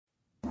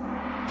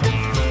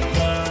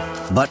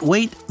But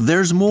wait,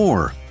 there's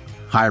more.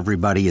 Hi,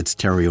 everybody. It's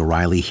Terry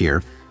O'Reilly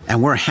here,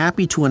 and we're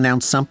happy to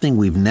announce something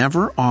we've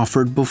never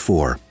offered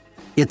before.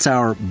 It's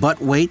our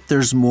But Wait,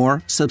 There's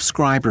More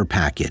subscriber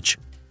package.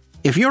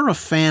 If you're a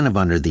fan of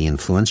Under the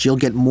Influence, you'll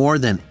get more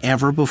than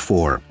ever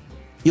before.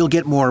 You'll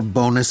get more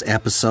bonus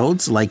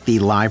episodes like the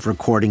live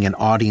recording and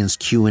audience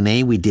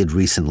Q&A we did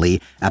recently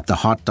at the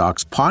Hot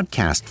Docs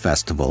Podcast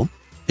Festival,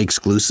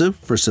 exclusive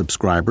for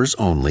subscribers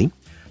only.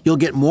 You'll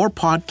get more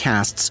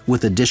podcasts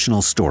with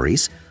additional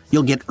stories.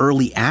 You'll get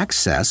early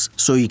access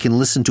so you can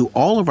listen to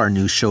all of our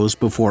new shows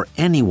before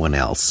anyone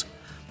else.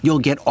 You'll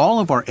get all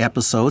of our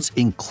episodes,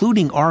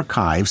 including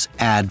archives,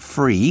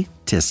 ad-free.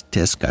 Tisk,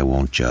 tisk, I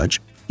won't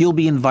judge. You'll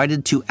be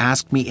invited to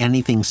Ask Me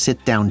Anything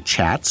sit-down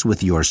chats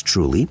with yours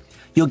truly.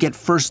 You'll get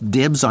first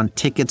dibs on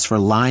tickets for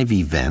live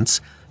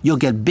events. You'll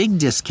get big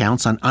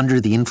discounts on Under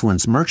the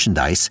Influence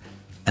merchandise.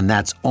 And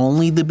that's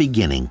only the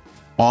beginning,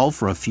 all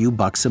for a few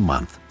bucks a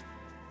month.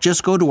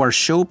 Just go to our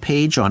show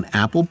page on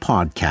Apple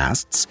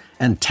Podcasts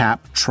and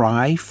tap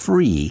Try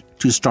Free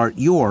to start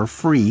your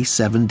free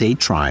 7-day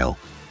trial.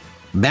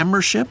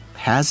 Membership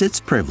has its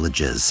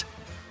privileges.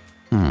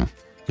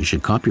 You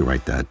should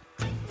copyright that.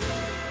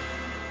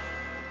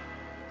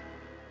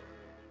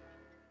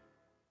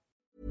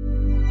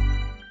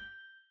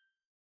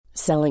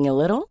 Selling a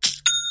little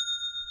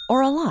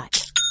or a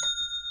lot?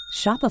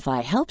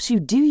 Shopify helps you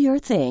do your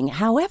thing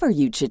however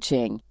you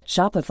cha-ching.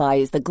 Shopify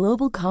is the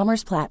global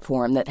commerce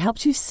platform that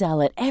helps you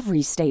sell at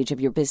every stage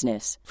of your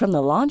business. From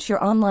the launch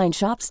your online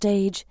shop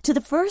stage to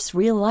the first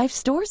real-life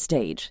store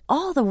stage,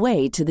 all the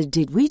way to the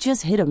did we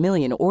just hit a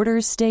million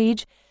orders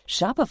stage.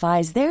 Shopify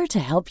is there to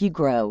help you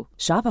grow.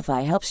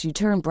 Shopify helps you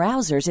turn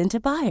browsers into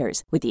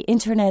buyers with the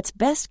internet's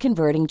best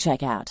converting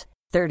checkout.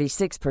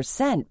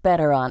 36%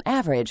 better on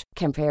average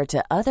compared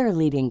to other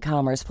leading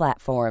commerce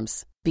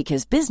platforms.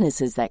 Because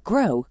businesses that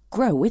grow,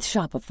 grow with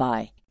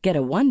Shopify. Get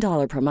a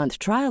 $1 per month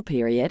trial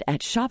period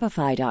at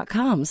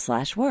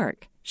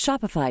shopify.com/work.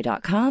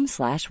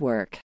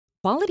 Shopify.com/work.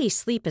 Quality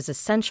sleep is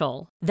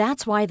essential.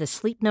 That's why the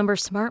Sleep Number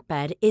Smart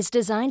Bed is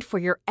designed for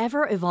your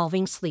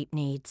ever-evolving sleep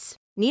needs.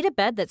 Need a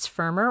bed that's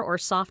firmer or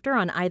softer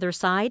on either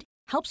side?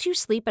 Helps you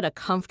sleep at a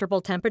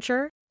comfortable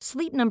temperature?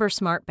 Sleep Number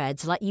Smart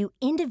Beds let you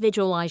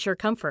individualize your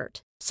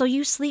comfort, so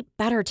you sleep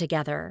better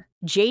together.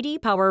 J.D.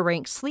 Power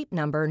ranks Sleep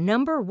Number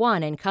number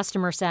 1 in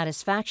customer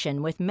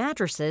satisfaction with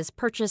mattresses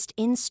purchased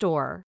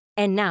in-store.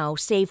 And now,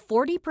 save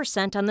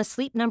 40% on the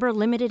Sleep Number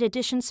Limited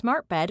Edition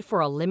Smart Bed for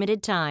a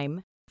limited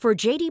time. For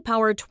J.D.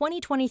 Power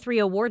 2023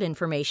 award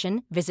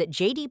information, visit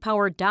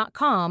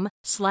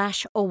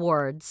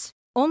jdpower.com/awards.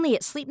 Only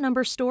at Sleep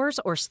Number stores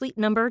or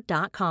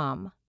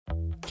sleepnumber.com.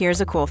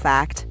 Here's a cool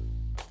fact.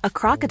 A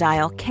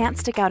crocodile can't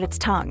stick out its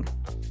tongue.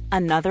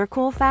 Another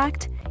cool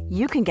fact,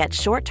 you can get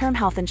short-term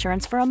health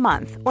insurance for a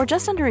month or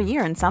just under a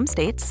year in some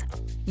states.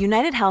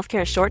 United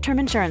Healthcare short-term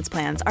insurance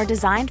plans are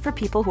designed for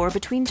people who are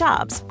between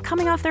jobs,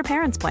 coming off their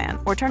parents' plan,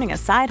 or turning a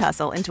side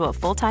hustle into a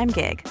full-time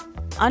gig.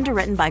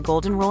 Underwritten by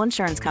Golden Rule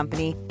Insurance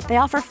Company, they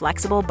offer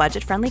flexible,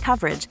 budget-friendly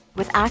coverage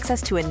with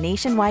access to a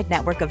nationwide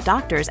network of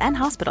doctors and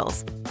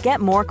hospitals. Get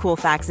more cool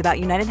facts about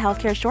United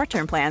Healthcare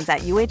short-term plans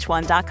at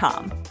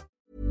uh1.com.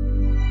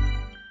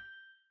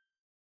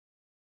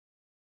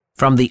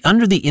 From the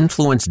Under the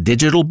Influence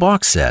digital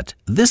box set,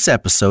 this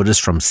episode is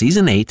from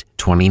Season 8,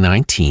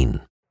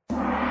 2019.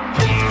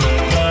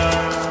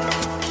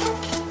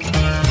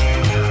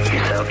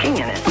 Soaking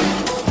in it.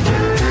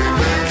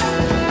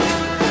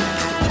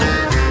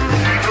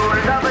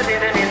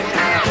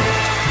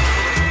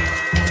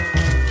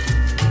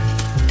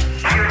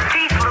 Your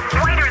teeth look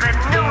whiter than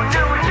no.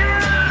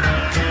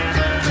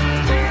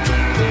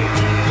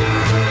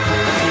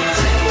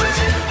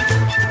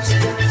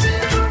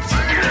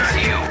 You're not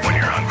you when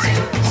you're hungry.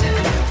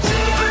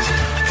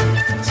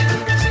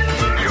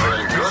 You're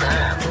in good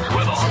hands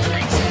with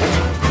Austin.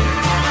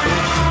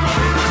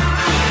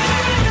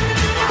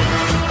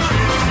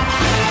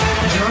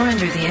 You're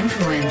Under the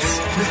Influence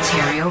with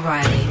Terry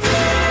O'Reilly.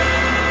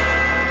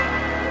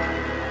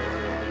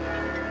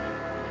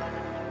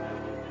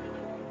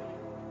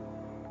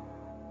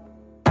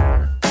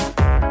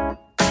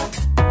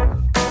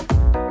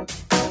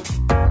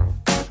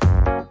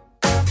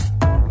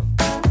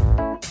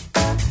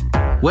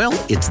 Well,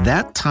 it's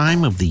that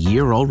time of the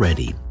year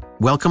already.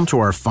 Welcome to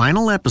our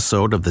final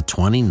episode of the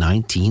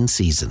 2019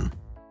 season.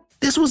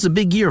 This was a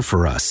big year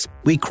for us.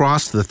 We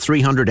crossed the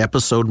 300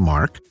 episode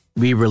mark.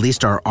 We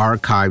released our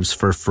archives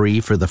for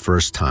free for the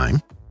first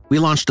time. We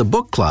launched a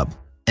book club,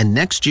 and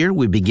next year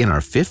we begin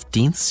our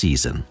 15th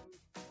season.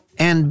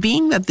 And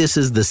being that this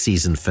is the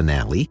season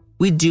finale,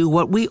 we do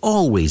what we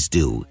always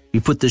do. We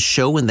put the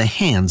show in the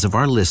hands of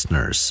our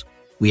listeners.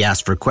 We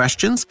ask for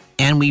questions,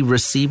 and we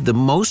receive the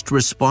most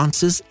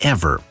responses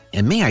ever.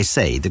 And may I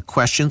say, the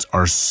questions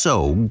are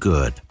so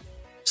good.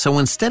 So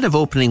instead of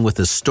opening with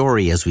a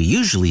story as we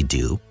usually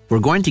do, we're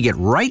going to get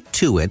right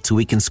to it so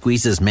we can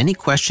squeeze as many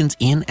questions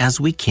in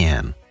as we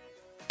can.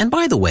 And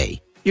by the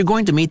way, you're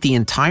going to meet the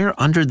entire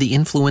Under the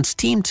Influence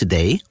team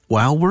today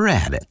while we're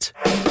at it.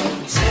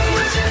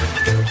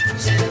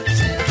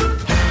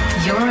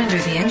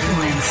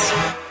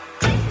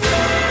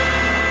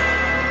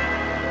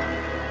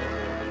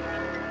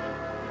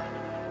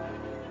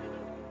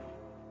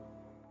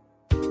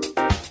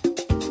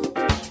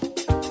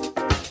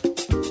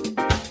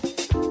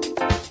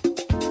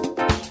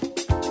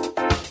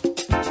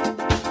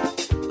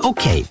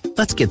 Okay,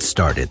 let's get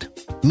started.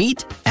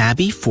 Meet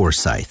Abby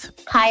Forsyth.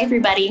 Hi,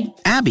 everybody.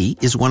 Abby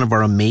is one of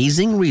our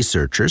amazing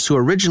researchers who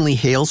originally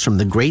hails from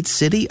the great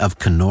city of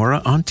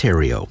Kenora,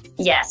 Ontario.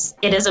 Yes,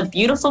 it is a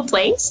beautiful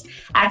place.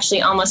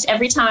 Actually, almost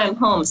every time I'm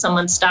home,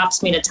 someone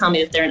stops me to tell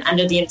me that they're an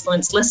Under the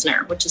Influence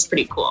listener, which is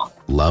pretty cool.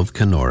 Love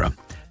Kenora.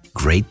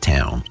 Great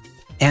town.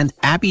 And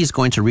Abby is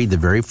going to read the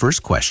very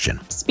first question.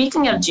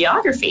 Speaking of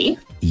geography,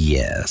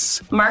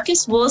 Yes,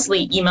 Marcus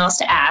Woolsey emails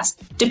to ask,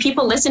 do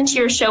people listen to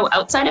your show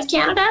outside of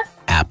Canada?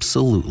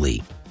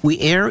 absolutely. We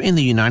air in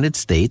the United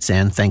States,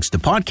 and thanks to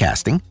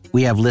podcasting,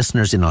 we have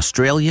listeners in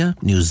Australia,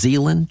 New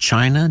Zealand,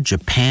 China,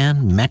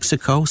 Japan,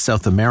 Mexico,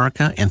 South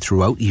America, and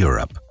throughout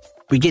Europe.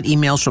 We get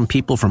emails from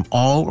people from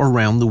all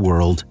around the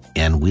world,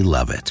 and we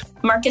love it.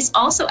 Marcus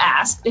also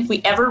asked if we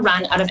ever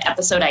run out of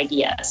episode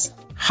ideas.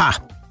 Ha!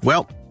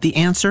 Well, the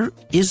answer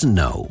is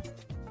no.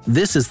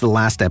 This is the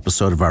last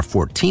episode of our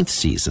 14th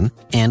season,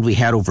 and we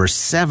had over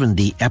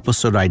 70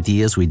 episode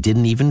ideas we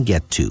didn't even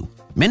get to,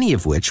 many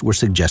of which were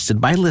suggested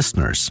by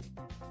listeners.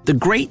 The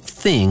great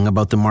thing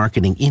about the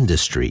marketing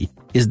industry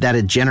is that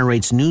it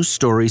generates news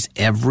stories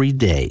every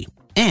day,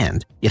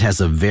 and it has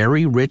a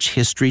very rich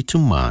history to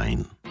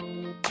mine.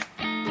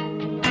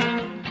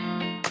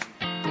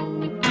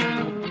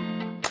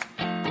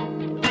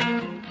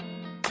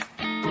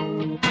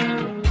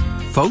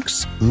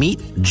 Folks, meet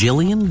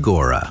Jillian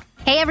Gora.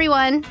 Hey,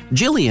 everyone.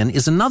 Jillian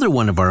is another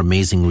one of our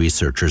amazing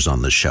researchers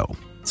on the show.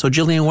 So,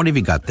 Jillian, what have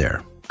you got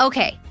there?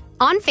 Okay.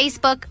 On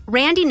Facebook,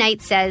 Randy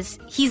Knight says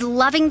he's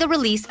loving the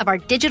release of our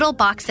digital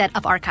box set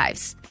of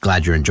archives.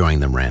 Glad you're enjoying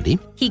them, Randy.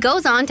 He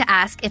goes on to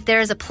ask if there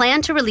is a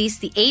plan to release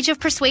the Age of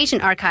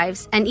Persuasion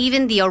archives and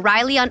even the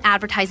O'Reilly on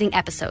Advertising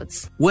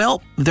episodes.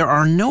 Well, there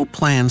are no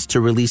plans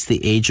to release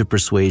the Age of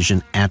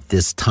Persuasion at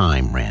this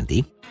time,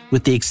 Randy.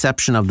 With the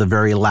exception of the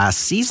very last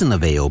season of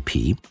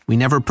AOP, we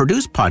never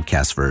produced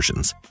podcast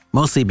versions,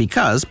 mostly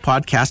because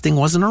podcasting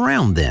wasn't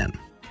around then.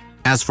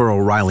 As for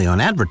O'Reilly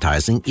on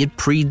Advertising, it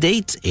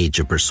predates Age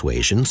of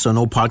Persuasion, so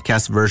no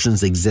podcast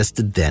versions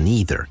existed then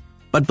either.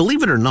 But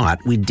believe it or not,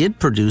 we did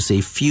produce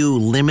a few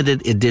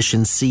limited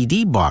edition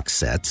CD box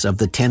sets of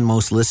the 10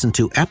 most listened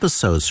to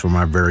episodes from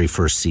our very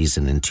first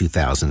season in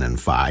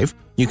 2005.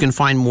 You can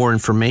find more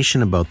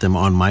information about them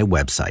on my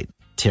website,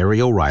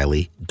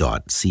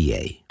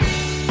 terryoreilly.ca.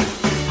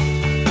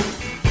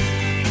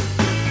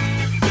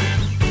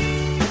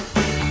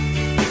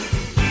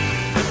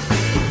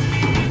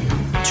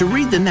 To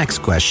read the next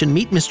question,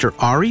 meet Mr.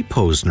 Ari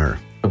Posner.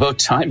 About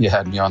time you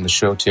had me on the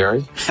show,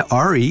 Terry.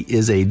 Ari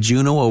is a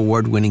Juno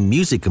Award-winning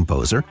music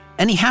composer,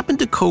 and he happened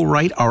to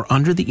co-write our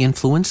Under the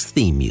Influence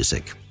theme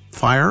music.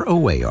 Fire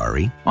away,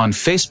 Ari. On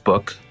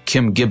Facebook,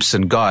 Kim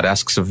Gibson God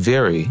asks a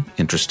very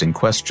interesting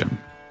question.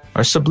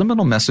 Are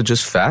subliminal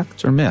messages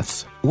fact or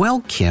myth?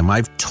 Well, Kim,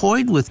 I've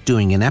toyed with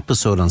doing an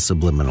episode on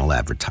subliminal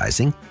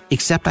advertising,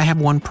 except I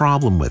have one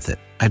problem with it.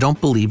 I don't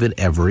believe it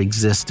ever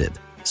existed.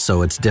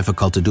 So it's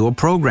difficult to do a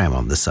program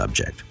on the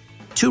subject.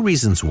 2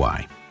 reasons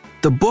why.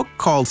 The book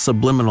called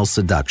Subliminal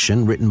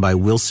Seduction, written by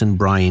Wilson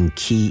Bryan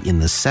Key in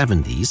the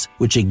 70s,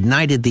 which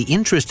ignited the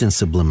interest in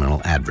subliminal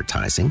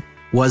advertising,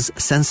 was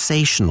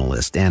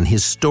sensationalist, and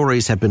his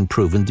stories have been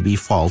proven to be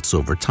false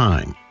over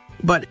time.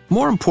 But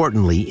more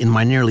importantly, in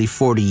my nearly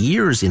 40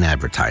 years in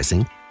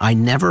advertising, I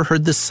never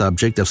heard the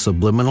subject of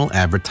subliminal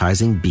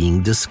advertising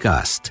being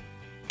discussed.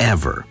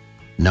 Ever.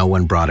 No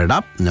one brought it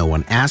up, no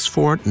one asked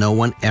for it, no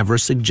one ever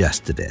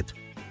suggested it.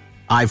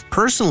 I've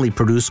personally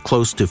produced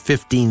close to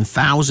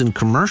 15,000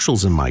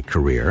 commercials in my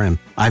career, and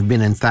I've been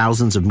in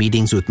thousands of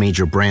meetings with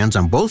major brands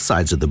on both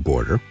sides of the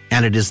border,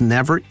 and it has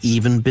never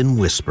even been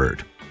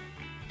whispered.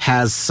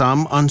 Has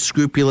some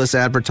unscrupulous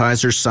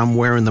advertiser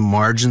somewhere in the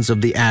margins of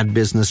the ad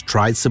business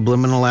tried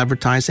subliminal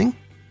advertising?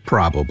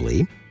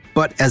 Probably.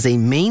 But as a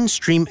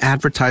mainstream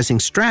advertising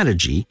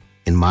strategy,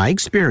 in my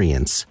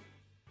experience,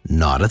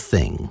 not a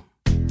thing.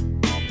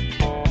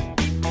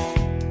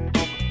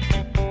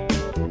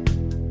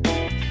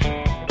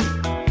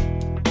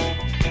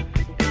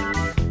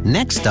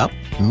 Next up,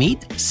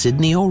 meet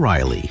Sydney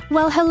O'Reilly.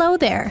 Well, hello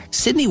there.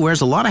 Sydney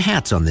wears a lot of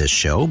hats on this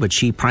show, but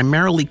she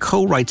primarily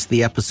co-writes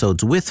the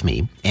episodes with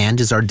me and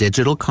is our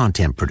digital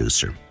content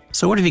producer.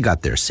 So what have you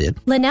got there, Sid?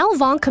 Linnell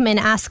Vonkeman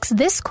asks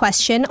this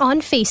question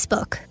on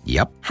Facebook.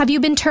 Yep. Have you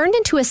been turned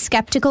into a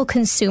skeptical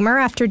consumer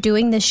after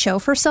doing this show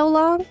for so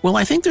long? Well,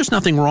 I think there's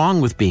nothing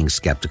wrong with being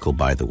skeptical,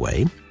 by the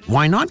way.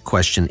 Why not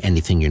question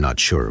anything you're not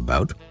sure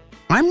about?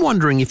 I'm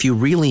wondering if you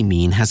really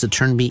mean, has it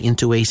turned me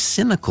into a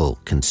cynical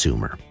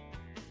consumer?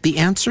 The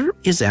answer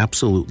is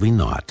absolutely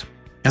not.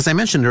 As I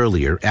mentioned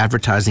earlier,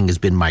 advertising has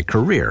been my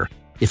career.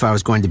 If I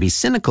was going to be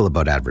cynical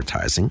about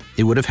advertising,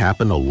 it would have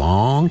happened a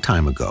long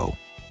time ago.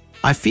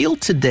 I feel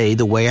today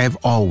the way I've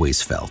always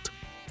felt.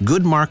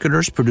 Good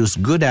marketers produce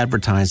good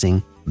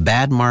advertising,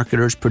 bad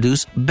marketers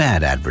produce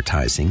bad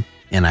advertising,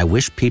 and I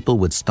wish people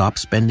would stop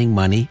spending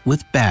money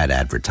with bad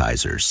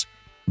advertisers.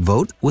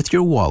 Vote with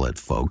your wallet,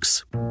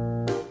 folks.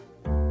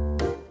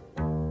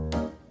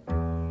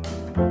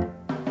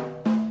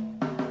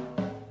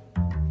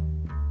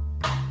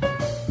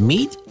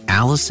 Meet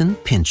Allison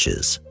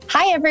Pinches.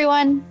 Hi,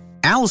 everyone.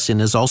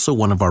 Allison is also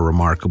one of our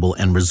remarkable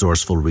and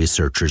resourceful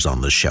researchers on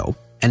the show,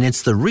 and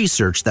it's the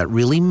research that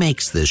really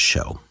makes this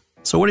show.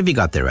 So what have you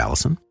got there,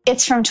 Allison?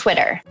 It's from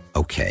Twitter.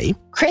 Okay.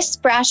 Chris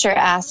Brasher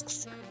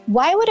asks,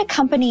 why would a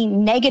company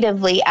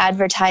negatively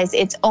advertise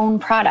its own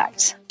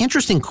product?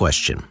 Interesting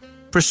question.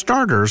 For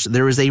starters,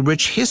 there is a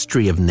rich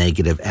history of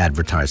negative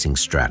advertising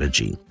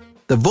strategy.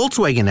 The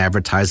Volkswagen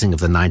advertising of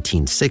the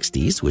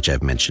 1960s, which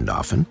I've mentioned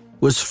often,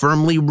 was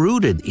firmly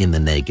rooted in the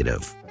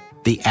negative.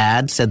 The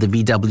ad said the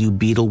VW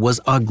Beetle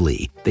was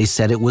ugly. They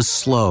said it was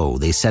slow.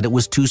 They said it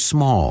was too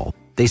small.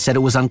 They said it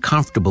was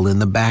uncomfortable in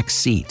the back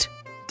seat.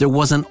 There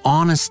was an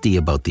honesty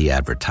about the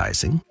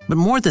advertising, but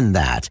more than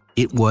that,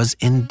 it was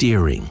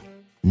endearing.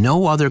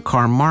 No other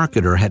car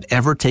marketer had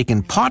ever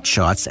taken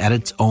potshots at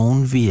its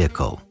own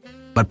vehicle.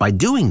 But by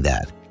doing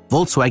that,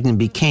 Volkswagen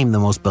became the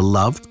most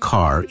beloved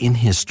car in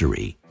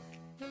history.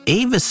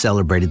 Avis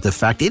celebrated the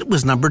fact it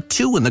was number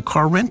 2 in the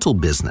car rental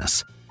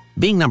business.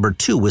 Being number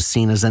 2 was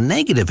seen as a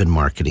negative in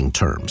marketing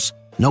terms.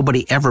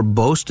 Nobody ever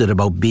boasted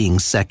about being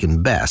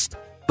second best,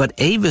 but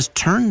Avis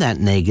turned that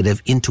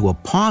negative into a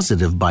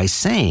positive by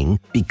saying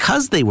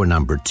because they were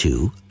number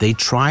 2, they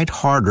tried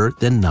harder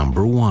than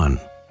number 1.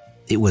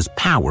 It was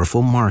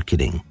powerful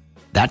marketing.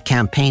 That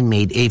campaign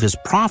made Avis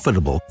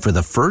profitable for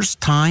the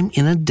first time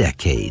in a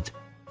decade.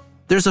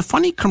 There's a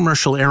funny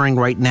commercial airing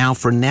right now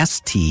for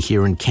Nestea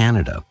here in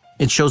Canada.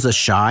 It shows a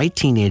shy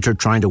teenager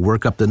trying to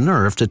work up the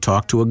nerve to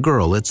talk to a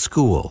girl at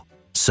school.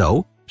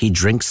 So, he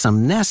drinks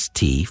some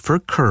Nestea for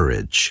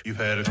courage. You've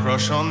had a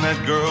crush on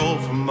that girl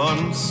for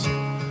months.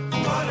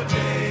 What a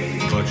day.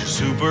 But you're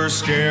super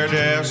scared to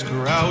ask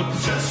her out.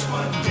 Just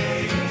one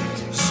day.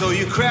 So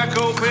you crack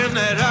open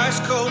that ice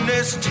cold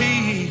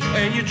Nestea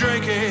and you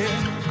drink it.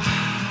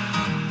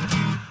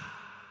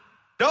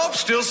 Nope,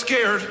 still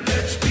scared.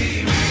 Let's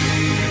be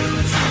real.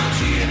 It's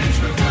crunchy and it's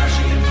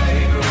refreshing and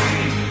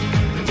flavory.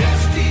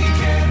 Nestea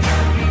can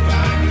help you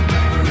find your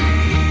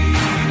memory.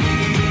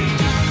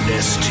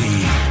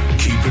 Nestea,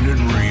 keeping it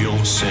real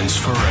since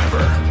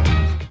forever.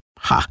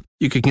 Ha!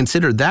 You could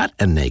consider that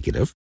a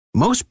negative.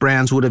 Most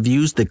brands would have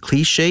used the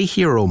cliche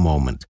hero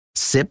moment.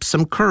 Sip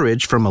some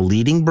courage from a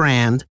leading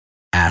brand,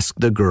 ask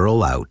the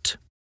girl out.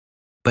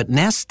 But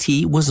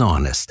Nestea was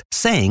honest,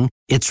 saying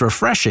it's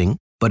refreshing,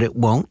 but it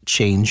won't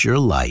change your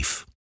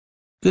life.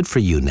 Good for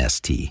you,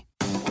 Nestea.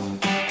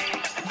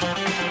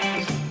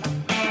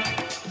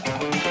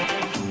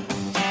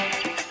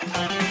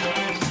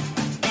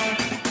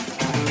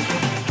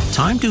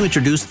 Time to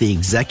introduce the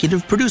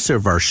executive producer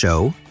of our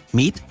show.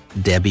 Meet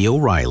Debbie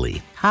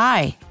O'Reilly.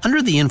 Hi.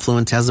 Under the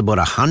Influence has about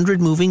 100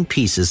 moving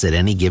pieces at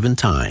any given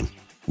time.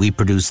 We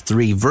produce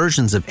 3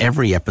 versions of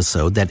every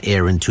episode that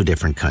air in 2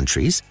 different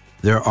countries.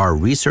 There are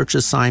research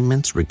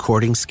assignments,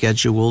 recording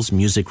schedules,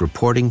 music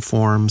reporting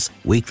forms,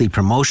 weekly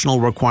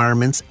promotional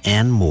requirements,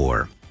 and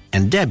more.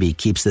 And Debbie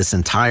keeps this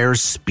entire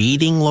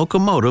speeding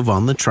locomotive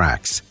on the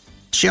tracks.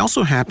 She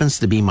also happens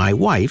to be my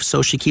wife,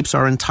 so she keeps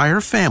our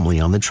entire family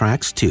on the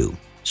tracks too.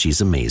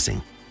 She's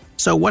amazing.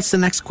 So what's the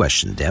next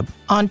question, Deb?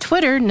 On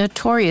Twitter,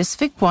 Notorious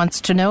Vic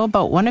wants to know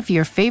about one of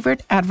your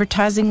favorite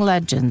advertising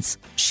legends.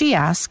 She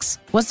asks,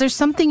 was there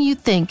something you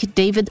think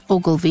David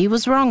Ogilvy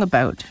was wrong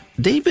about?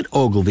 David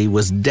Ogilvy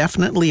was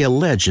definitely a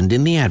legend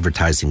in the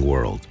advertising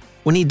world.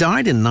 When he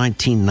died in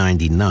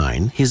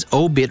 1999, his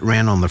obit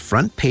ran on the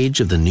front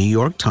page of the New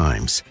York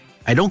Times.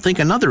 I don't think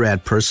another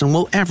ad person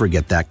will ever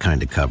get that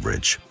kind of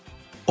coverage.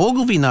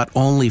 Ogilvy not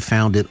only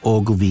founded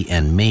Ogilvy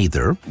and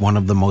Mather, one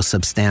of the most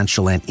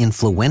substantial and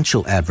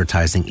influential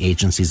advertising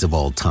agencies of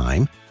all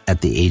time, at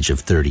the age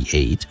of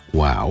 38,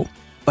 wow,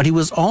 but he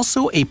was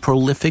also a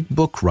prolific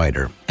book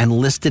writer and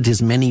listed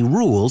his many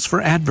rules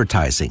for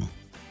advertising.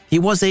 He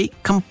was a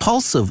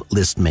compulsive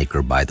list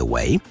maker, by the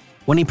way.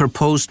 When he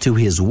proposed to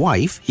his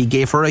wife, he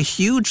gave her a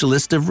huge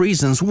list of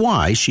reasons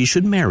why she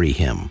should marry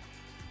him.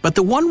 But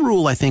the one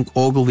rule I think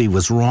Ogilvy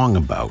was wrong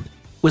about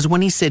was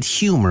when he said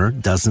humor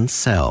doesn't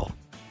sell.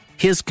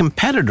 His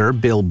competitor,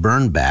 Bill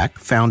Bernbach,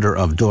 founder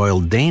of Doyle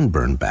Dane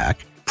Bernbach,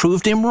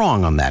 proved him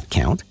wrong on that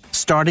count,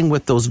 starting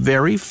with those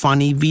very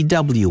funny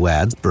VW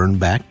ads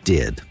Bernbach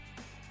did.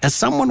 As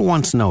someone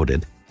once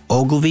noted,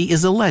 Ogilvy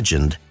is a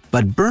legend,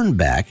 but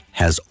Bernbach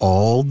has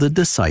all the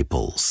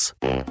disciples.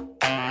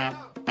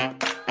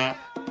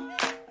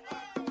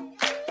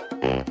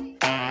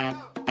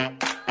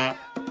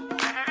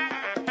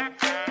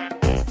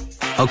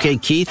 Okay,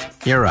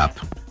 Keith, you're up.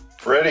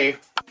 Ready.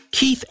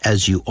 Keith,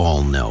 as you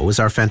all know, is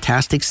our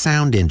fantastic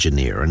sound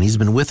engineer, and he's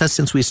been with us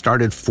since we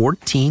started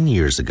 14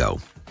 years ago.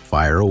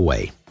 Fire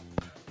away.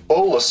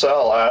 Bo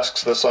LaSalle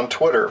asks this on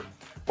Twitter.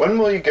 When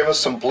will you give us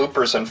some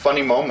bloopers and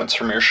funny moments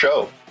from your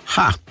show?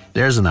 Ha,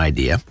 there's an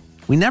idea.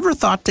 We never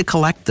thought to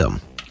collect them.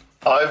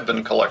 I've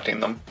been collecting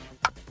them.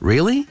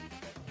 Really?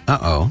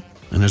 Uh-oh,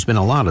 and there's been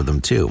a lot of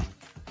them, too.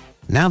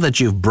 Now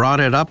that you've brought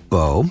it up,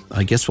 Bo,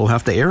 I guess we'll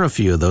have to air a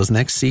few of those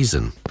next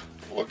season.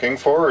 Looking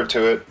forward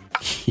to it.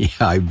 Yeah,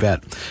 I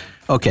bet.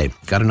 Okay,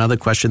 got another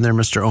question there,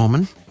 Mr.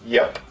 Oman?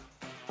 Yep.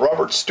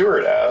 Robert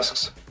Stewart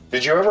asks,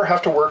 did you ever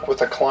have to work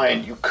with a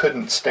client you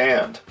couldn't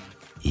stand?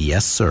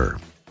 Yes, sir.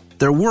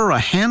 There were a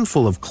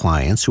handful of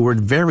clients who were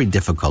very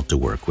difficult to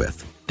work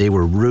with. They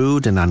were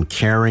rude and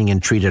uncaring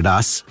and treated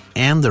us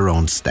and their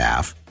own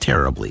staff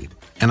terribly,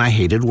 and I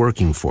hated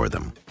working for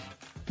them.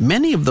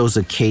 Many of those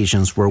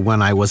occasions were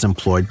when I was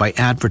employed by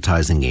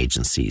advertising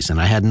agencies and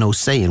I had no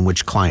say in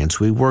which clients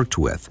we worked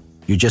with.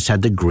 You just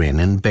had to grin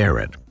and bear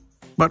it.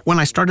 But when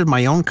I started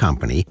my own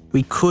company,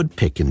 we could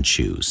pick and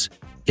choose.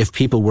 If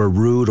people were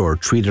rude or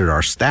treated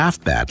our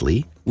staff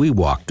badly, we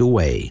walked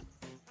away.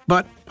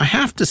 But I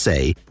have to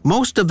say,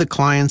 most of the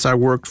clients I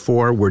worked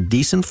for were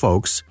decent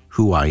folks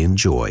who I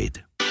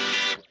enjoyed.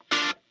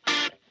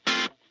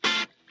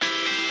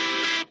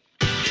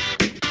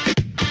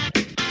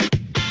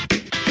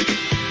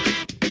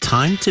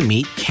 Time to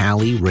meet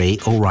Callie Ray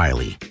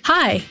O'Reilly.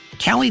 Hi.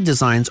 Callie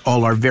designs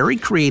all our very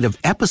creative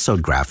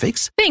episode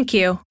graphics. Thank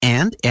you.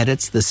 And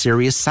edits the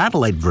Sirius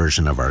satellite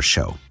version of our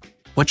show.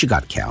 What you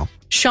got, Cal?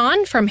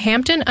 Sean from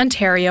Hampton,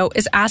 Ontario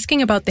is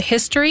asking about the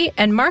history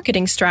and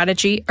marketing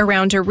strategy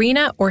around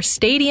arena or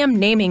stadium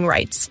naming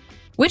rights.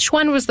 Which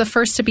one was the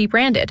first to be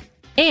branded?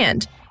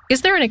 And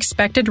is there an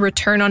expected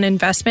return on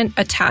investment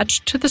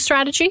attached to the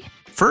strategy?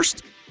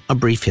 First, a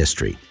brief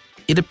history.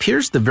 It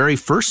appears the very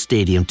first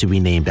stadium to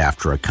be named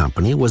after a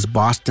company was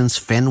Boston's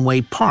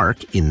Fenway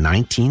Park in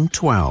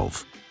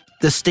 1912.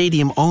 The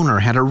stadium owner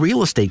had a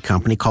real estate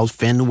company called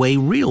Fenway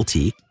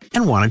Realty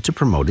and wanted to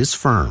promote his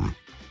firm.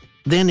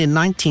 Then in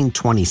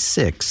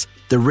 1926,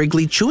 the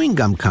Wrigley Chewing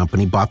Gum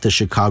Company bought the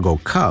Chicago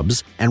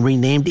Cubs and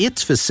renamed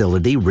its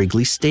facility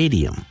Wrigley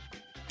Stadium.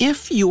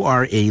 If you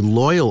are a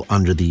loyal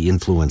Under the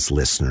Influence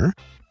listener,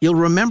 you'll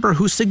remember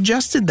who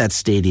suggested that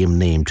stadium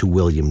name to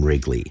William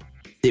Wrigley.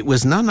 It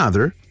was none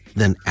other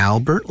than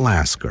Albert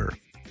Lasker,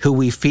 who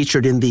we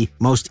featured in the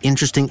Most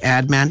Interesting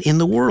Ad Man in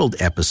the World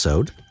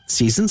episode,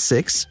 Season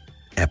 6,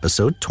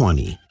 Episode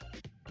 20.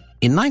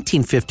 In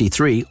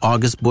 1953,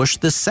 August Bush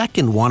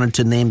II wanted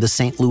to name the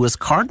St. Louis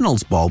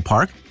Cardinals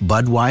ballpark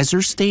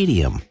Budweiser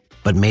Stadium,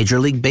 but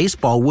Major League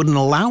Baseball wouldn't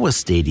allow a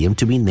stadium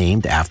to be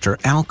named after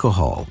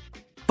alcohol.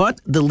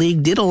 But the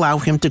league did allow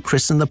him to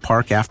christen the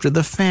park after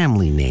the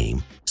family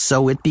name,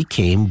 so it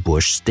became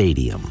Busch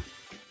Stadium.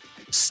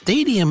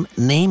 Stadium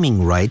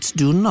naming rights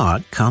do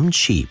not come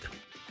cheap.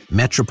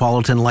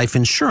 Metropolitan Life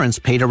Insurance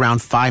paid around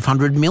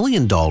 $500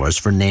 million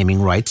for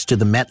naming rights to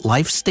the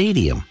MetLife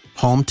Stadium,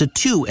 home to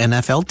two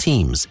NFL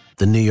teams,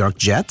 the New York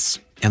Jets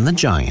and the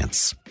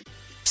Giants.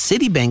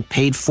 Citibank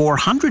paid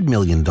 $400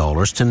 million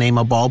to name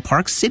a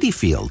ballpark Citi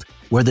Field,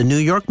 where the New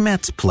York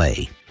Mets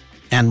play.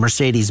 And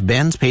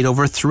Mercedes-Benz paid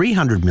over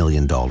 $300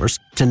 million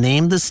to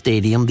name the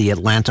stadium the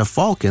Atlanta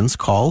Falcons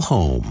call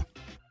home.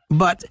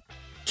 But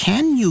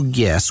can you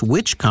guess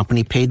which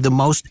company paid the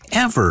most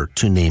ever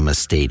to name a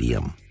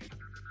stadium?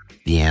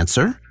 The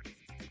answer?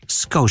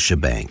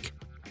 Scotiabank.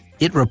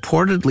 It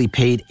reportedly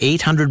paid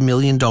 $800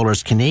 million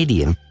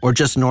Canadian, or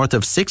just north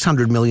of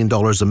 $600 million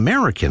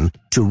American,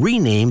 to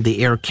rename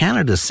the Air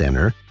Canada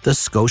Centre the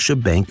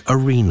Scotiabank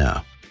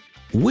Arena,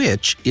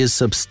 which is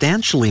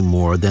substantially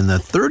more than the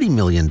 $30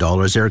 million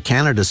Air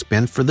Canada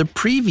spent for the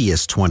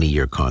previous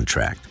 20-year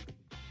contract.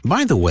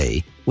 By the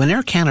way, when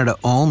Air Canada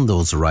owned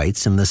those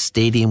rights and the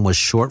stadium was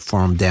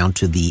short-formed down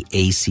to the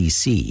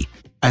ACC,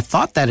 I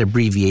thought that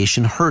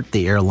abbreviation hurt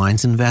the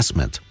airline's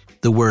investment.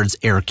 The words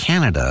Air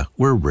Canada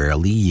were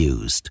rarely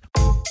used.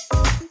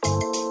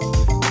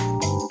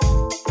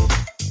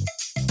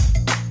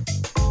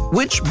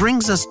 Which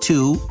brings us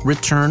to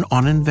return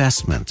on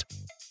investment.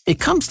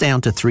 It comes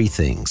down to three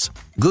things: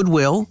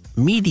 goodwill,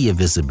 media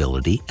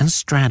visibility, and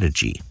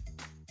strategy.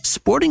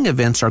 Sporting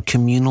events are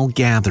communal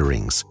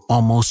gatherings,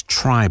 almost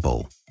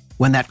tribal.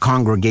 When that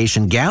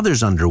congregation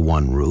gathers under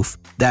one roof,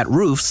 that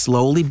roof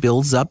slowly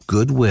builds up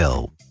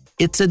goodwill.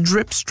 It's a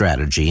drip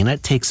strategy, and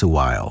it takes a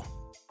while.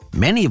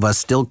 Many of us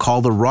still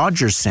call the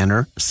Rogers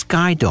Center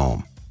Sky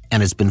Dome,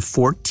 and it's been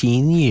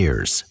 14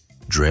 years.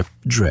 Drip,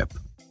 drip.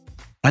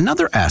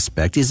 Another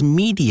aspect is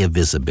media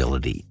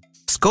visibility.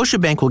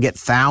 Scotiabank will get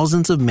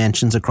thousands of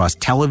mentions across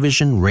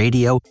television,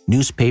 radio,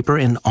 newspaper,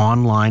 and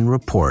online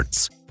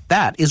reports.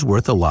 That is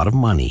worth a lot of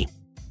money.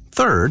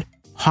 Third,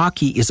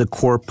 hockey is a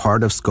core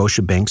part of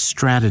Scotiabank's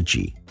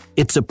strategy.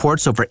 It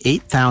supports over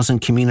 8,000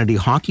 community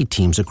hockey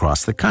teams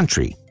across the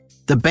country.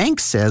 The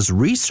bank says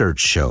research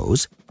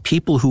shows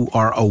people who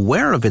are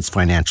aware of its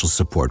financial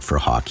support for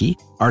hockey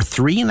are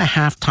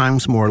 3.5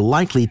 times more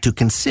likely to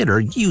consider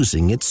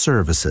using its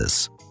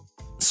services.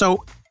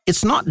 So,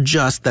 it's not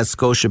just that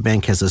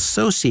Scotiabank has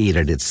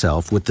associated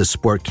itself with the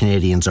sport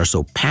Canadians are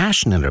so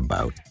passionate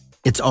about.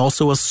 It's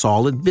also a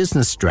solid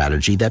business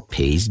strategy that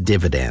pays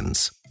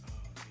dividends.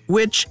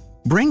 Which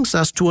brings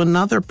us to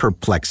another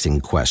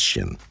perplexing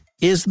question.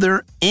 Is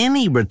there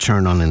any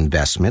return on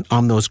investment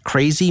on those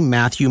crazy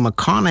Matthew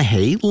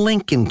McConaughey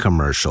Lincoln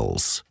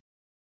commercials?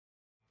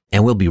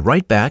 And we'll be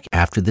right back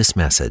after this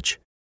message.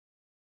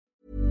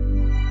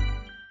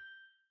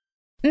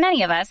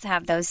 Many of us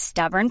have those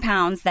stubborn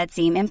pounds that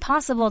seem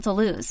impossible to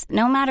lose,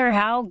 no matter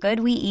how good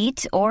we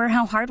eat or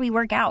how hard we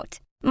work out.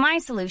 My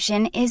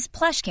solution is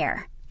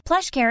PlushCare.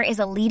 PlushCare is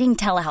a leading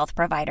telehealth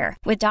provider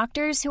with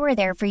doctors who are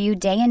there for you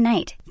day and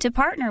night to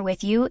partner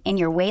with you in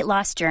your weight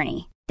loss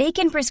journey. They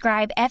can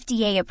prescribe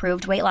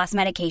FDA-approved weight loss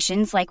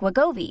medications like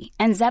Wegovy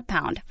and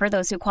Zepbound for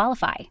those who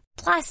qualify.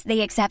 Plus,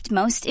 they accept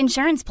most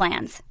insurance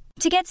plans.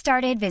 To get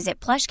started, visit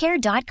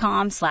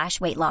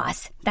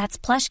plushcare.com/weightloss. That's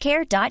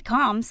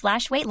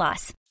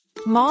plushcare.com/weightloss.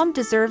 Mom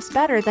deserves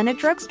better than a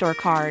drugstore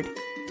card.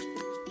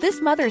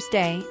 This Mother's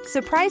Day,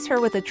 surprise her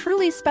with a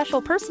truly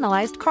special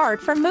personalized card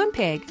from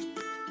Moonpig.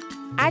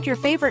 Add your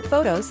favorite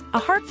photos, a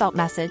heartfelt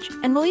message,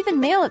 and we'll even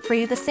mail it for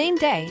you the same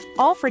day,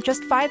 all for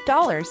just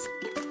 $5.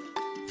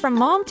 From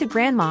mom to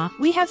grandma,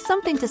 we have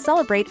something to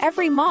celebrate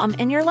every mom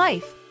in your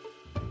life.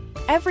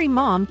 Every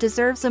mom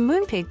deserves a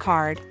Moonpig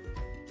card.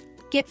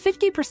 Get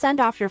 50%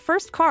 off your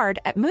first card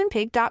at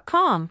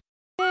Moonpig.com.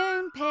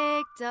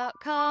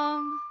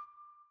 Moonpig.com.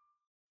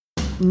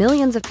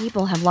 Millions of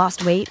people have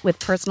lost weight with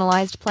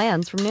personalized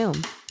plans from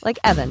Noom. Like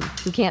Evan,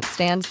 who can't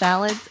stand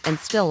salads and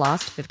still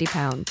lost 50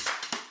 pounds.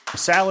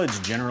 Salads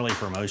generally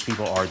for most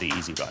people are the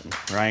easy button,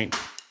 right?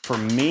 For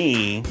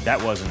me,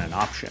 that wasn't an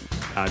option.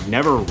 I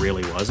never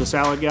really was a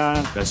salad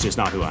guy. That's just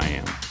not who I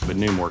am. But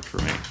Noom worked for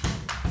me.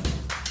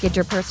 Get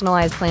your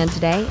personalized plan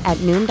today at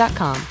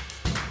Noom.com.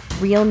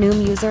 Real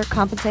Noom user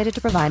compensated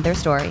to provide their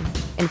story.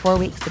 In 4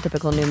 weeks, the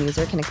typical Noom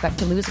user can expect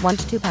to lose 1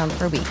 to 2 pounds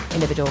per week.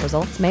 Individual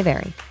results may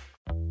vary.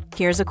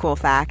 Here's a cool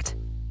fact.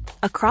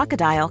 A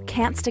crocodile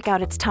can't stick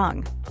out its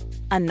tongue.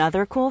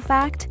 Another cool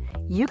fact,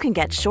 you can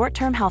get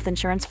short-term health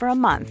insurance for a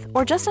month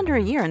or just under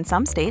a year in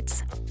some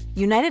states.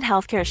 United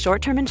Healthcare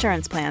short-term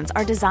insurance plans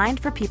are designed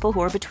for people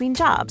who are between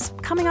jobs,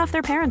 coming off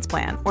their parents'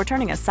 plan, or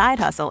turning a side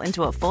hustle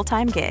into a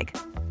full-time gig.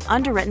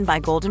 Underwritten by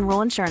Golden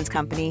Rule Insurance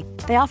Company,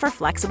 they offer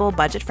flexible,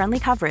 budget-friendly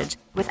coverage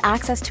with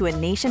access to a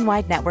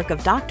nationwide network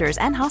of doctors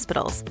and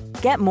hospitals.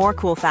 Get more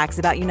cool facts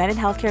about United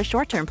Healthcare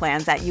short-term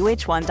plans at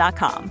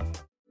uh1.com.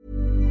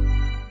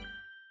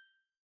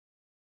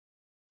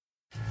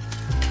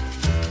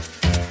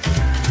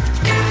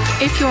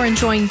 If you're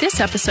enjoying this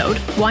episode,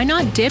 why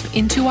not dip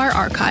into our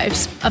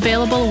archives,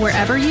 available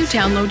wherever you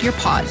download your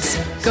pods.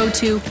 Go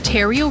to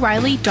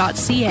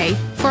terryoreilly.ca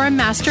for a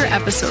master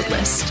episode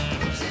list.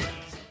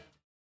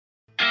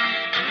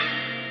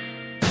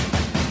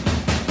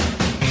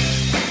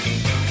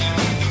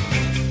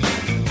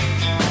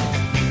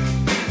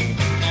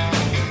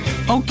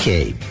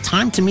 Okay,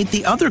 time to meet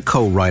the other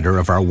co-writer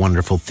of our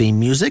wonderful theme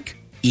music,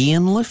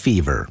 Ian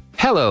LeFeuvre.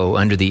 Hello,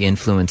 Under the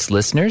Influence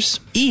listeners.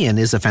 Ian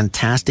is a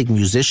fantastic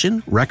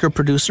musician, record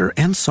producer,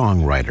 and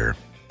songwriter.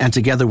 And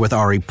together with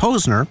Ari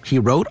Posner, he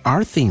wrote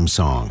our theme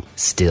song.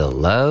 Still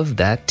love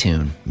that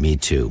tune. Me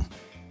too.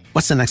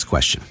 What's the next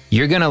question?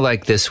 You're going to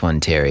like this one,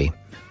 Terry.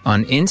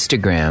 On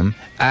Instagram,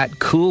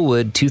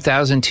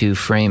 @Coolwood2002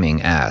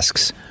 Framing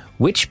asks,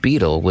 which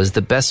Beatle was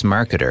the best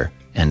marketer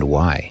and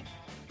why?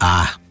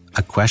 Ah,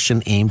 a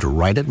question aimed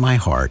right at my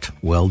heart.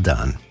 Well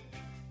done.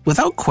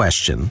 Without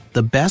question,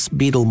 the best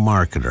Beatle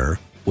marketer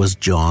was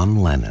John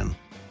Lennon.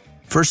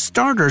 For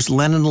starters,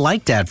 Lennon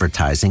liked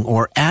advertising,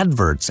 or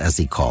adverts as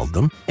he called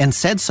them, and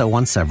said so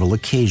on several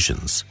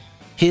occasions.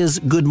 His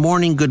Good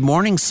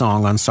Morning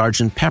song on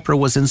Sgt. Pepper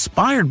was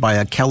inspired by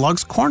a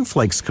Kellogg's Corn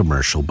Flakes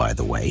commercial, by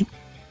the way.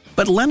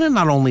 But Lennon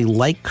not only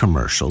liked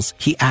commercials,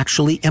 he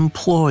actually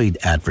employed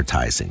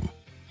advertising.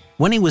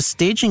 When he was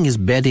staging his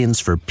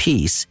bed-ins for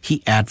peace,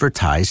 he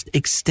advertised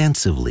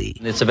extensively.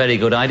 It's a very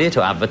good idea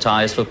to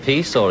advertise for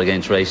peace or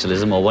against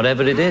racism or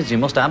whatever it is. You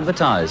must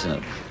advertise.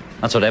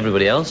 That's what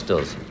everybody else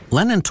does.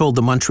 Lennon told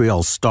the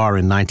Montreal Star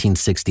in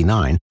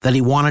 1969 that he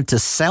wanted to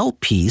sell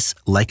peace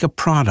like a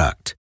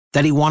product,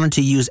 that he wanted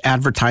to use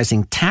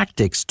advertising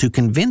tactics to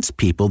convince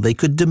people they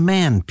could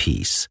demand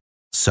peace.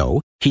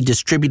 So he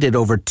distributed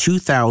over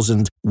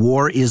 2,000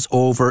 "War is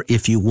over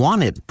if you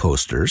want it"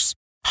 posters,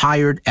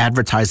 hired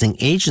advertising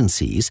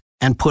agencies,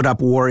 and put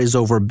up "War is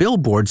over"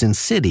 billboards in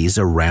cities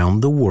around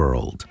the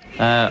world.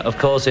 Of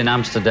course, in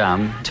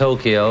Amsterdam,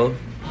 Tokyo,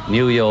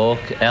 New York,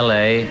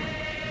 LA,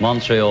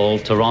 Montreal,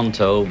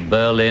 Toronto,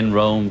 Berlin,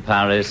 Rome,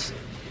 Paris,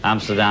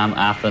 Amsterdam,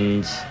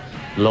 Athens,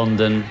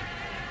 London.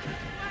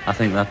 I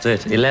think that's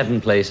it. 11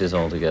 places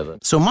altogether.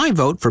 So my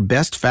vote for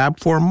best Fab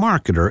Four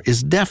marketer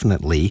is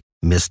definitely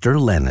Mr.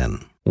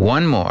 Lennon.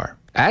 One more.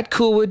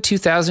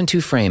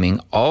 @Coolwood2002 Framing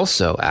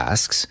also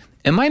asks,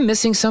 am I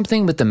missing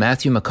something with the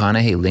Matthew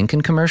McConaughey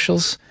Lincoln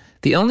commercials?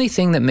 The only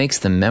thing that makes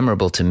them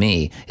memorable to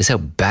me is how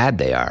bad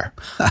they are.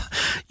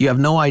 You have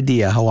no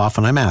idea how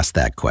often I'm asked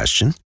that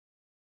question.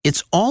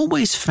 It's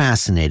always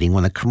fascinating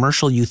when a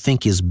commercial you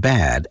think is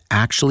bad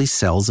actually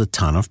sells a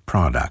ton of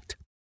product.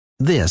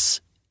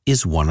 This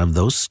is one of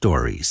those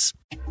stories.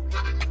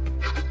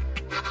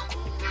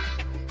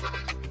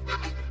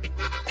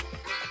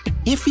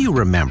 If you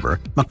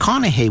remember,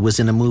 McConaughey was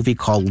in a movie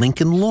called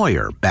Lincoln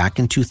Lawyer back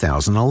in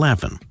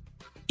 2011.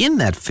 In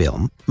that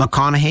film,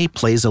 McConaughey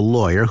plays a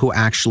lawyer who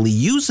actually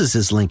uses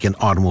his Lincoln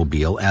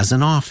automobile as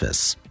an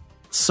office.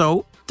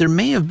 So there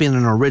may have been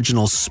an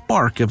original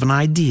spark of an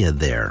idea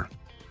there.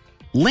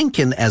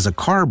 Lincoln as a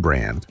car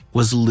brand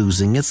was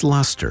losing its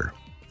luster.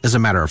 As a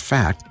matter of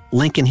fact,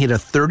 Lincoln hit a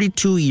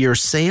 32-year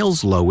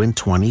sales low in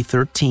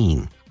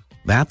 2013.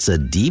 That's a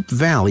deep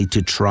valley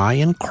to try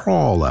and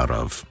crawl out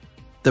of.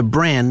 The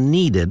brand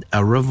needed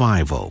a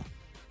revival.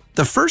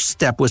 The first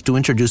step was to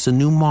introduce a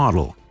new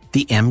model,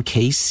 the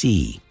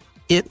MKC.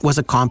 It was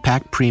a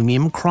compact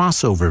premium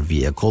crossover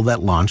vehicle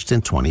that launched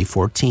in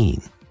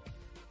 2014.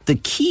 The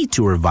key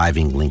to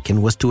reviving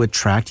Lincoln was to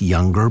attract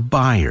younger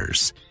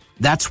buyers.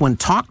 That's when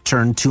talk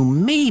turned to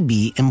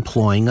maybe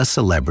employing a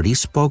celebrity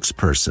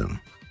spokesperson.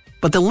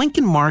 But the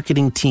Lincoln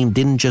marketing team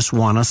didn't just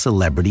want a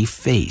celebrity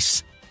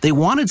face. They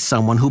wanted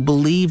someone who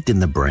believed in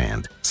the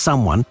brand,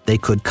 someone they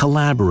could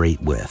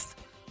collaborate with.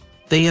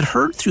 They had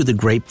heard through the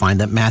grapevine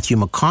that Matthew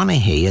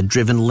McConaughey had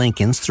driven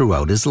Lincolns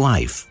throughout his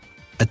life.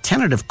 A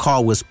tentative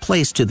call was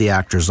placed to the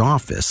actor's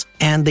office,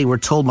 and they were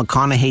told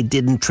McConaughey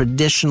didn't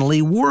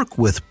traditionally work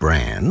with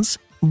brands,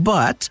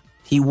 but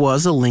he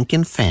was a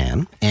Lincoln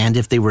fan, and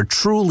if they were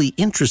truly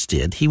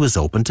interested, he was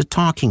open to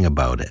talking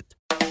about it.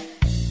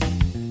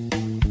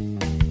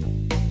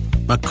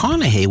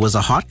 McConaughey was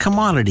a hot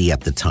commodity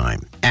at the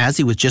time, as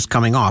he was just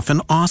coming off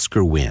an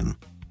Oscar win.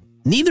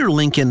 Neither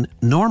Lincoln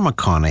nor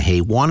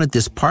McConaughey wanted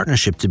this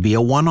partnership to be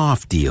a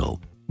one-off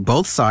deal.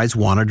 Both sides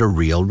wanted a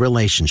real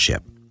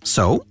relationship.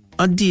 So,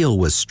 a deal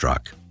was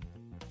struck.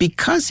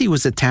 Because he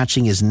was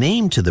attaching his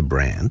name to the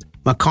brand,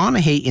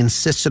 McConaughey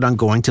insisted on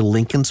going to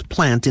Lincoln's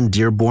plant in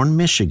Dearborn,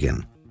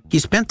 Michigan. He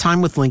spent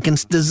time with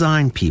Lincoln's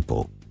design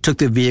people, took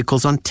the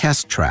vehicles on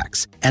test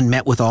tracks, and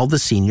met with all the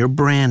senior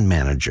brand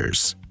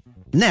managers.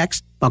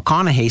 Next,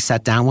 McConaughey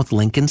sat down with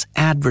Lincoln's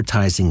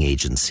advertising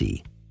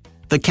agency.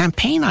 The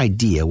campaign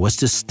idea was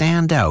to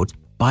stand out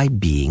by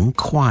being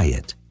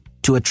quiet,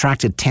 to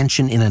attract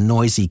attention in a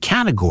noisy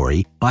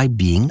category by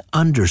being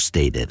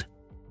understated.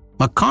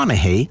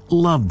 McConaughey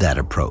loved that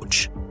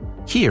approach.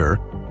 Here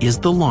is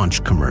the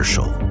launch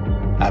commercial.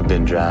 I've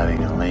been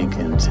driving a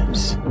Lincoln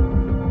since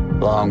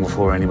long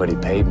before anybody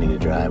paid me to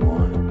drive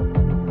one.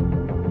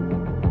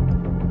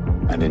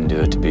 I didn't do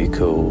it to be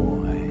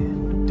cool. I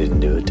didn't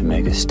do it to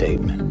make a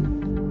statement.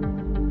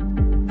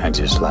 I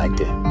just liked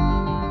it.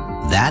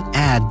 That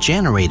ad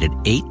generated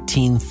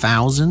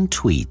 18,000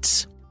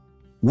 tweets.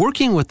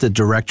 Working with the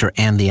director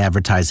and the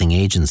advertising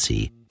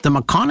agency, the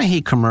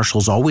McConaughey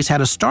commercials always had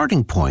a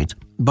starting point,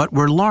 but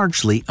were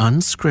largely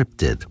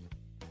unscripted.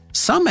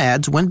 Some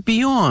ads went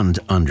beyond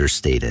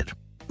understated.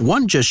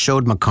 One just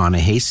showed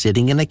McConaughey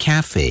sitting in a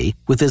cafe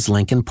with his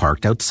Lincoln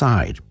parked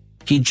outside.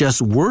 He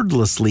just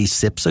wordlessly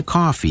sips a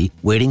coffee,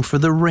 waiting for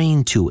the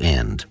rain to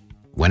end.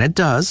 When it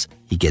does,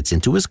 he gets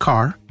into his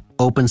car,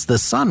 opens the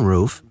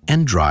sunroof,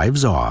 and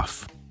drives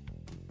off.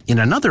 In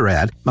another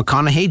ad,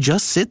 McConaughey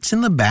just sits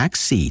in the back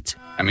seat.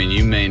 I mean,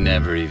 you may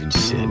never even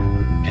sit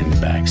in the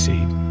back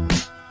seat.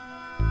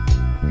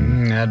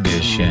 That'd be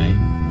a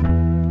shame.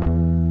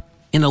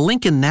 In a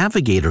Lincoln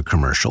Navigator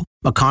commercial,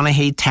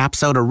 McConaughey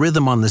taps out a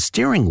rhythm on the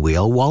steering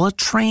wheel while a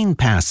train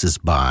passes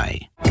by.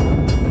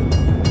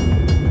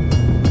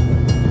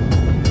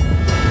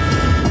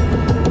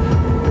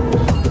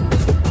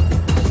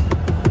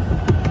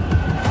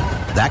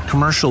 That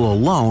commercial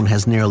alone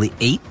has nearly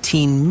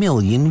 18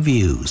 million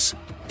views.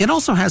 It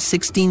also has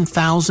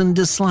 16,000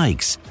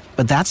 dislikes,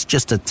 but that's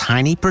just a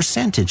tiny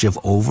percentage of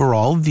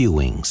overall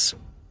viewings.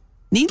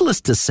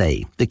 Needless to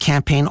say, the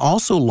campaign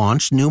also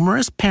launched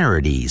numerous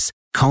parodies.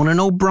 Conan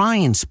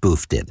O'Brien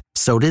spoofed it,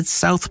 so did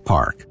South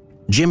Park.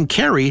 Jim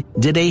Carrey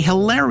did a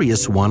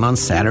hilarious one on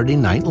Saturday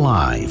Night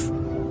Live.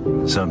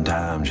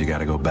 Sometimes you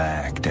gotta go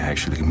back to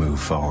actually move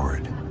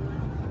forward.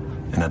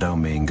 And I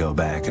don't mean go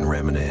back and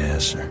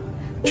reminisce or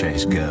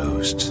chase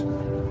ghosts.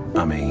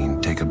 I mean,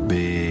 take a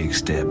big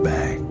step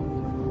back.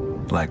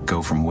 Like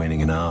go from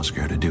winning an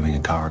Oscar to doing a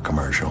car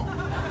commercial.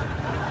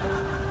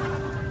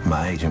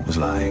 My agent was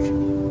like,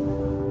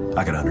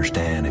 I could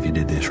understand if you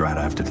did this right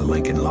after the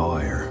Lincoln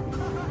Lawyer.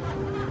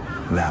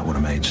 That would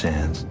have made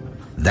sense.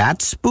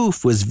 That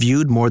spoof was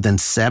viewed more than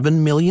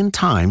 7 million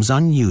times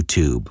on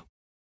YouTube.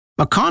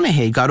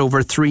 McConaughey got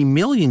over 3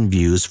 million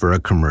views for a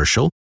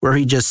commercial where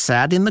he just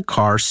sat in the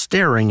car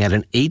staring at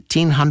an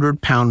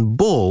 1,800-pound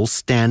bull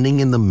standing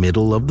in the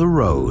middle of the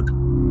road.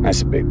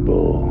 That's a big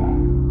bull.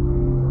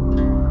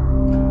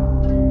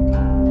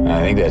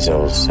 I think that's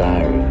old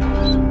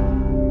Cyrus.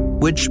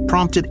 Which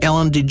prompted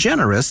Ellen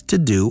DeGeneres to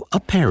do a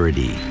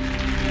parody.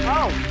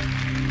 Oh,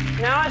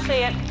 now I see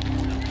it.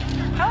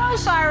 Hello,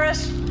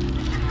 Cyrus.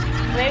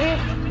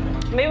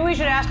 Maybe we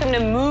should ask him to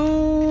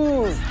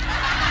move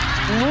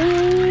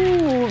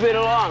it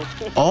along.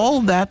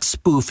 All that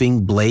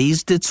spoofing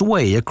blazed its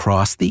way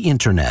across the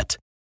internet.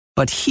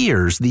 But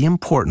here's the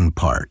important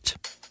part.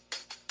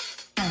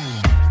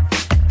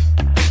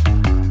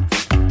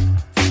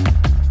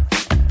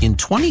 In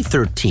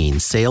 2013,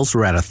 sales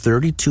were at a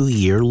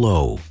 32-year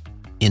low.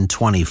 In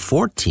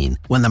 2014,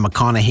 when the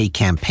McConaughey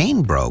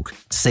campaign broke,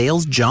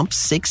 sales jumped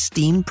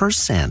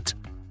 16%.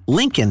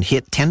 Lincoln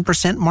hit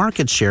 10%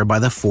 market share by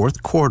the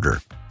fourth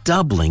quarter,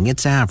 doubling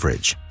its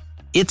average.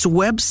 Its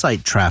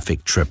website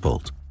traffic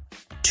tripled.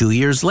 2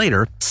 years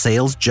later,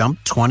 sales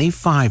jumped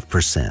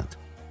 25%.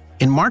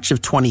 In March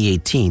of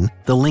 2018,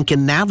 the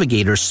Lincoln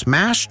Navigator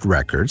smashed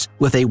records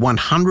with a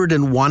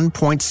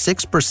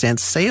 101.6%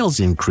 sales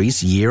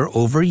increase year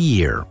over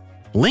year.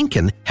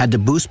 Lincoln had to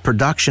boost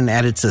production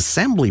at its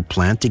assembly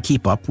plant to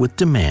keep up with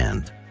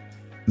demand.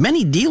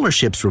 Many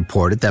dealerships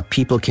reported that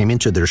people came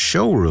into their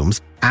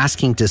showrooms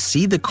asking to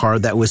see the car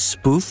that was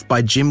spoofed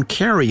by Jim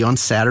Carrey on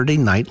Saturday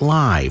Night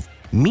Live,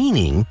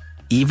 meaning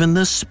even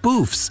the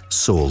spoofs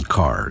sold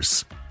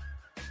cars.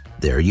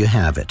 There you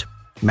have it.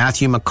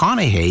 Matthew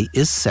McConaughey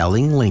is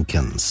selling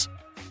Lincolns.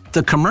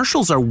 The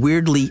commercials are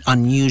weirdly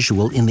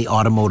unusual in the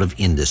automotive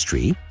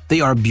industry. They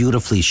are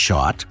beautifully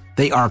shot.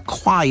 They are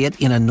quiet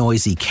in a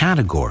noisy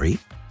category.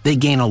 They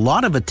gain a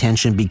lot of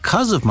attention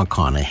because of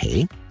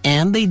McConaughey,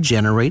 and they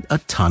generate a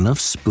ton of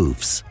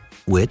spoofs,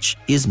 which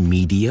is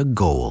media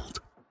gold.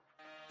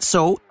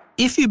 So,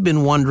 if you've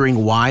been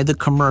wondering why the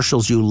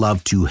commercials you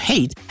love to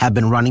hate have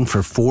been running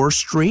for 4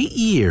 straight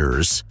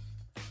years,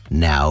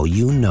 now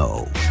you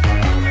know.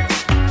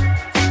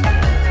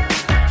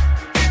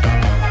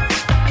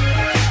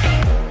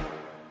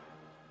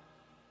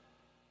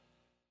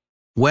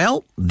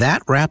 Well,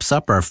 that wraps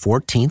up our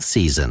 14th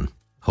season.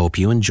 Hope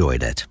you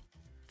enjoyed it.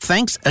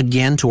 Thanks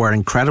again to our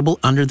incredible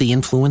Under the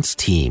Influence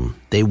team.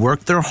 They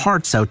work their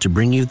hearts out to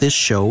bring you this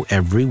show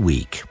every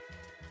week.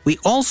 We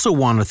also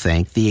want to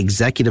thank the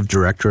Executive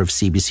Director of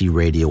CBC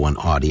Radio and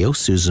Audio,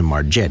 Susan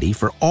Margetti,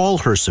 for all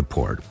her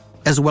support,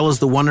 as well as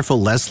the wonderful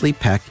Leslie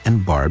Peck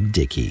and Barb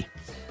Dickey.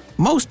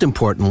 Most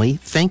importantly,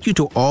 thank you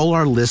to all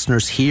our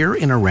listeners here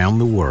and around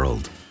the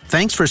world.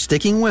 Thanks for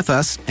sticking with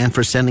us and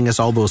for sending us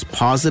all those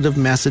positive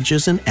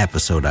messages and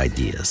episode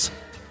ideas.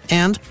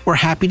 And we're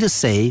happy to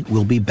say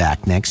we'll be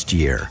back next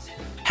year.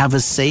 Have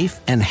a safe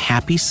and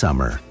happy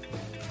summer.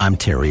 I'm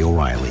Terry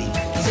O'Reilly.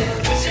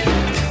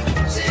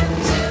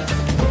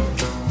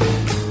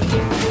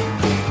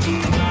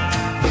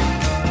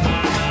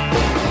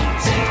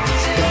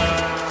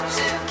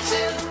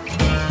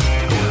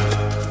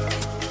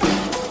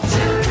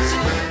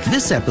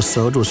 This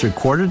episode was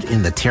recorded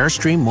in the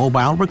Terrestream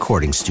Mobile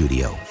Recording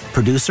Studio.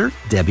 Producer,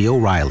 Debbie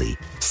O'Reilly.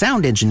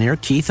 Sound engineer,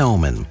 Keith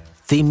Oman.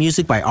 Theme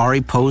music by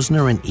Ari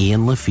Posner and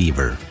Ian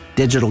Lefevre.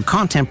 Digital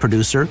content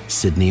producer,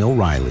 Sydney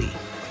O'Reilly.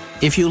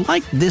 If you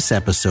liked this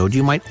episode,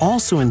 you might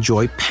also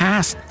enjoy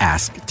past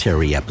Ask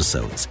Terry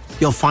episodes.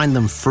 You'll find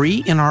them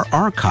free in our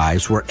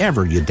archives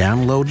wherever you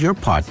download your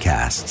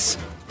podcasts.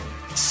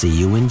 See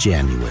you in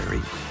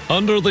January.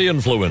 Under the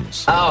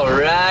Influence. All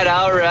right.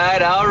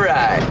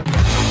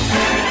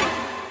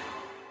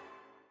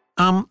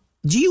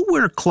 Do you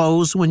wear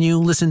clothes when you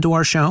listen to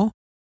our show?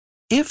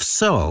 If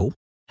so,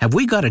 have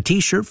we got a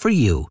t-shirt for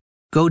you?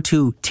 Go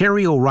to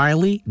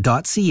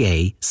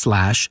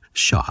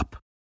terryoreilly.ca/shop.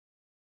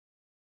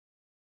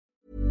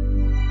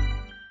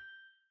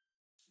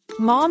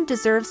 Mom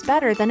deserves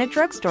better than a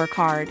drugstore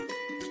card.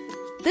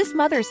 This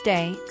Mother's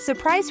Day,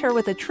 surprise her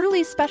with a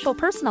truly special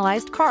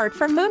personalized card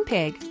from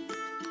Moonpig.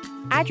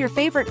 Add your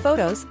favorite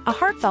photos, a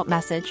heartfelt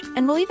message,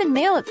 and we'll even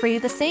mail it for you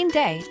the same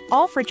day,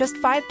 all for just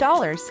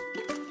 $5.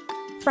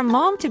 From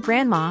mom to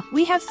grandma,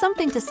 we have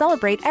something to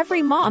celebrate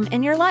every mom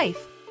in your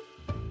life.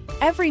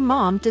 Every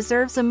mom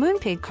deserves a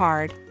Moonpig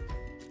card.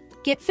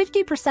 Get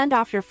 50%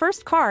 off your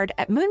first card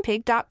at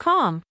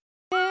moonpig.com.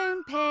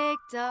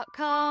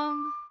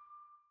 Moonpig.com.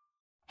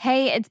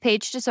 Hey, it's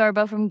Paige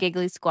DeSorbo from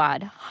Giggly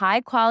Squad. High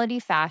quality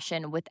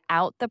fashion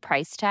without the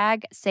price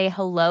tag. Say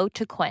hello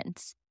to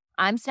Quince.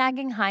 I'm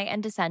snagging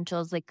high-end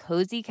essentials like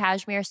cozy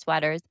cashmere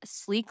sweaters,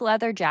 sleek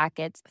leather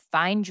jackets,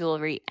 fine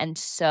jewelry, and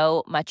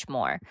so much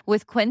more.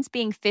 With Quince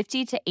being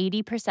 50 to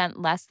 80%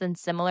 less than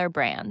similar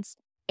brands.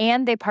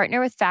 And they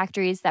partner with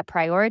factories that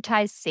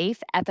prioritize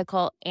safe,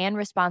 ethical, and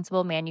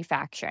responsible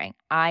manufacturing.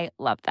 I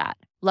love that.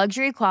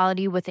 Luxury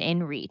quality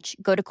within reach.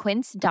 Go to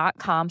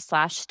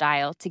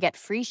quince.com/style to get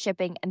free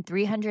shipping and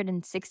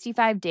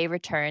 365-day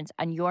returns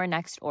on your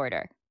next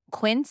order.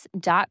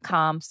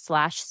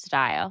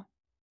 Quince.com/style.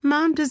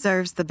 Mom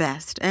deserves the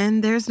best,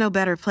 and there's no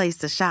better place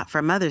to shop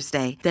for Mother's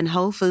Day than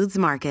Whole Foods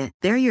Market.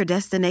 They're your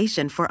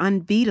destination for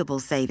unbeatable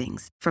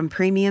savings, from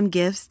premium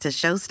gifts to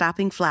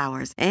show-stopping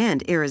flowers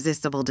and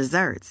irresistible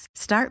desserts.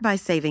 Start by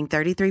saving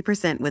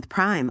 33% with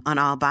Prime on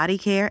all body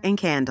care and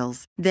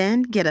candles.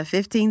 Then get a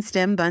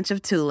 15-stem bunch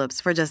of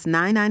tulips for just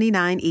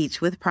 $9.99 each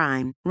with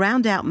Prime.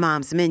 Round out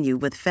Mom's menu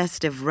with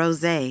festive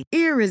rosé,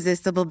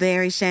 irresistible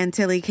berry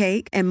chantilly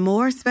cake, and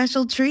more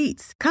special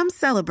treats. Come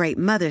celebrate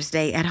Mother's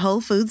Day at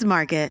Whole Foods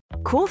Market.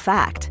 Cool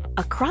fact,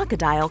 a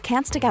crocodile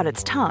can't stick out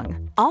its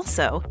tongue.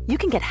 Also, you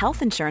can get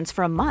health insurance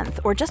for a month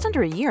or just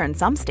under a year in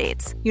some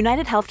states.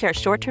 United Healthcare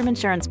short-term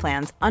insurance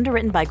plans,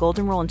 underwritten by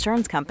Golden Rule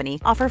Insurance Company,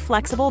 offer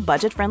flexible,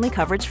 budget-friendly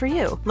coverage for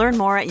you. Learn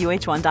more at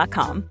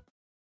uh1.com.